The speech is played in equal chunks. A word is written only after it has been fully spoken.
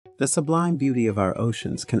The sublime beauty of our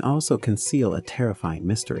oceans can also conceal a terrifying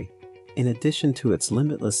mystery. In addition to its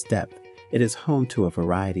limitless depth, it is home to a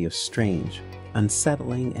variety of strange,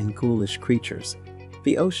 unsettling, and ghoulish creatures.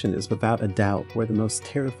 The ocean is without a doubt where the most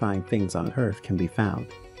terrifying things on Earth can be found.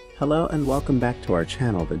 Hello and welcome back to our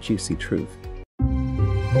channel, The Juicy Truth.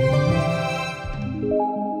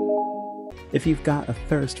 If you've got a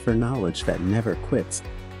thirst for knowledge that never quits,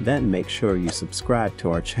 then make sure you subscribe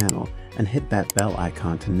to our channel and hit that bell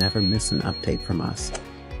icon to never miss an update from us.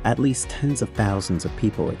 At least tens of thousands of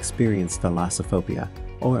people experience thalassophobia,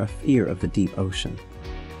 or a fear of the deep ocean.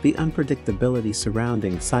 The unpredictability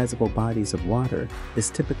surrounding sizable bodies of water is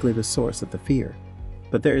typically the source of the fear.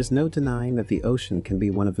 But there is no denying that the ocean can be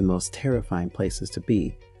one of the most terrifying places to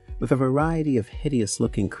be, with a variety of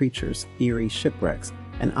hideous-looking creatures, eerie shipwrecks,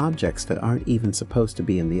 and objects that aren't even supposed to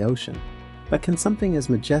be in the ocean. But can something as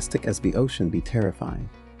majestic as the ocean be terrifying?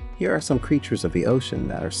 Here are some creatures of the ocean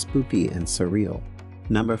that are spooky and surreal.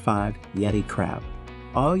 Number 5. Yeti Crab.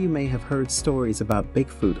 All you may have heard stories about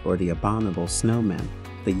Bigfoot or the abominable snowman.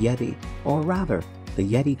 The Yeti, or rather, the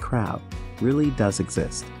Yeti crab, really does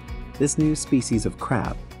exist. This new species of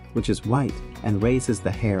crab, which is white and raises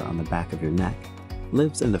the hair on the back of your neck,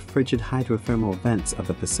 lives in the frigid hydrothermal vents of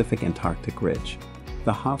the Pacific Antarctic ridge.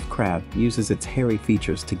 The Hoff crab uses its hairy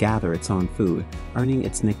features to gather its own food, earning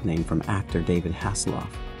its nickname from actor David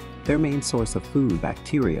Hasselhoff. Their main source of food,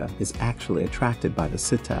 bacteria, is actually attracted by the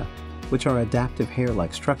setae, which are adaptive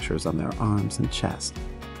hair-like structures on their arms and chest.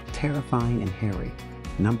 Terrifying and hairy.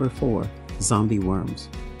 Number 4. Zombie worms.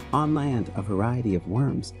 On land, a variety of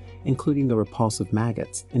worms, including the repulsive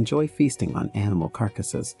maggots, enjoy feasting on animal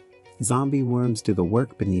carcasses. Zombie worms do the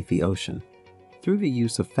work beneath the ocean. Through the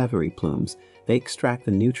use of feathery plumes, they extract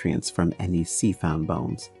the nutrients from any sea-found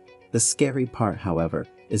bones. The scary part, however,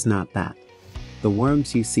 is not that. The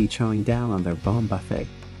worms you see chowing down on their bone buffet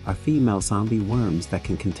are female zombie worms that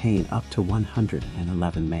can contain up to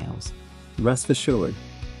 111 males. Rest assured,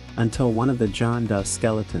 until one of the John Doe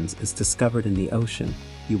skeletons is discovered in the ocean,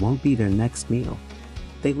 you won't be their next meal.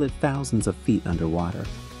 They live thousands of feet underwater,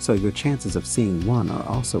 so your chances of seeing one are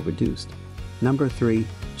also reduced. Number 3.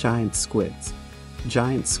 Giant squids.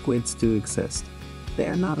 Giant squids do exist. They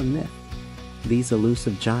are not a myth. These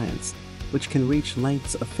elusive giants, which can reach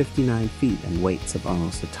lengths of 59 feet and weights of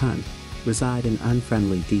almost a ton, reside in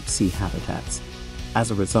unfriendly deep-sea habitats.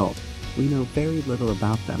 As a result, we know very little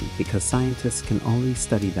about them because scientists can only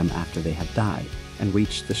study them after they have died and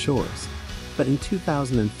reached the shores. But in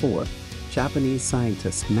 2004, Japanese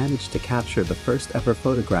scientists managed to capture the first ever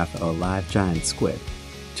photograph of a live giant squid.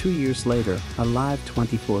 2 years later, a live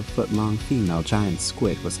 24-foot-long female giant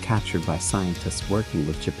squid was captured by scientists working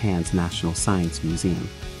with Japan's National Science Museum.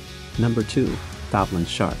 Number 2. Goblin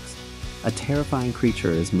sharks. A terrifying creature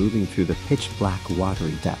is moving through the pitch-black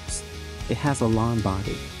watery depths. It has a long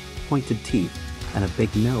body, pointed teeth, and a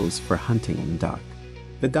big nose for hunting in the dark.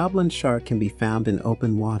 The goblin shark can be found in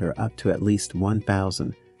open water up to at least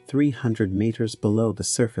 1,300 meters below the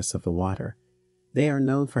surface of the water. They are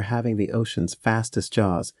known for having the ocean's fastest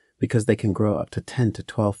jaws because they can grow up to 10 to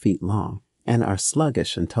 12 feet long and are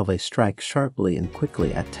sluggish until they strike sharply and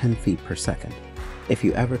quickly at 10 feet per second. If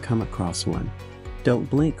you ever come across one, don't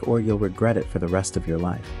blink or you'll regret it for the rest of your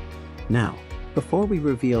life. Now, before we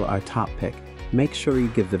reveal our top pick, make sure you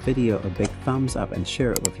give the video a big thumbs up and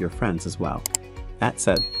share it with your friends as well. That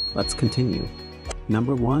said, let's continue.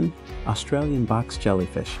 Number 1. Australian box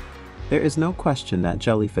jellyfish. There is no question that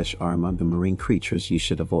jellyfish are among the marine creatures you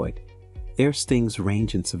should avoid. Their stings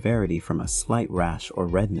range in severity from a slight rash or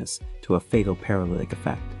redness to a fatal paralytic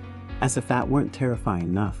effect. As if that weren't terrifying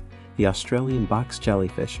enough, the Australian box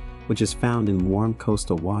jellyfish, which is found in warm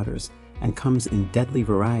coastal waters and comes in deadly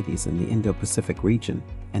varieties in the Indo-Pacific region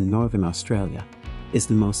and northern Australia, is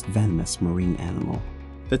the most venomous marine animal.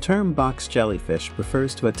 The term box jellyfish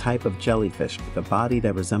refers to a type of jellyfish with a body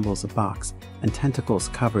that resembles a box and tentacles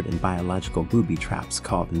covered in biological booby traps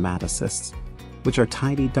called nematocysts, which are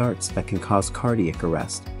tiny darts that can cause cardiac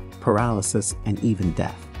arrest, paralysis, and even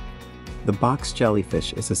death. The box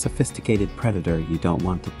jellyfish is a sophisticated predator you don't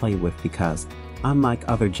want to play with because, unlike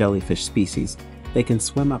other jellyfish species, they can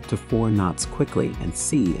swim up to 4 knots quickly and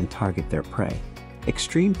see and target their prey.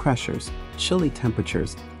 Extreme pressures, chilly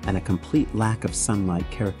temperatures, and a complete lack of sunlight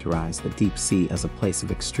characterize the deep sea as a place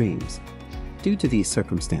of extremes. Due to these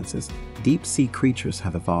circumstances, deep-sea creatures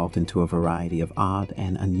have evolved into a variety of odd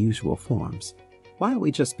and unusual forms. Why don't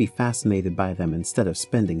we just be fascinated by them instead of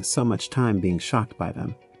spending so much time being shocked by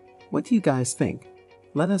them? What do you guys think?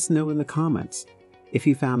 Let us know in the comments. If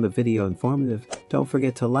you found the video informative, don't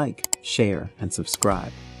forget to like, share, and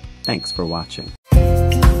subscribe. Thanks for watching.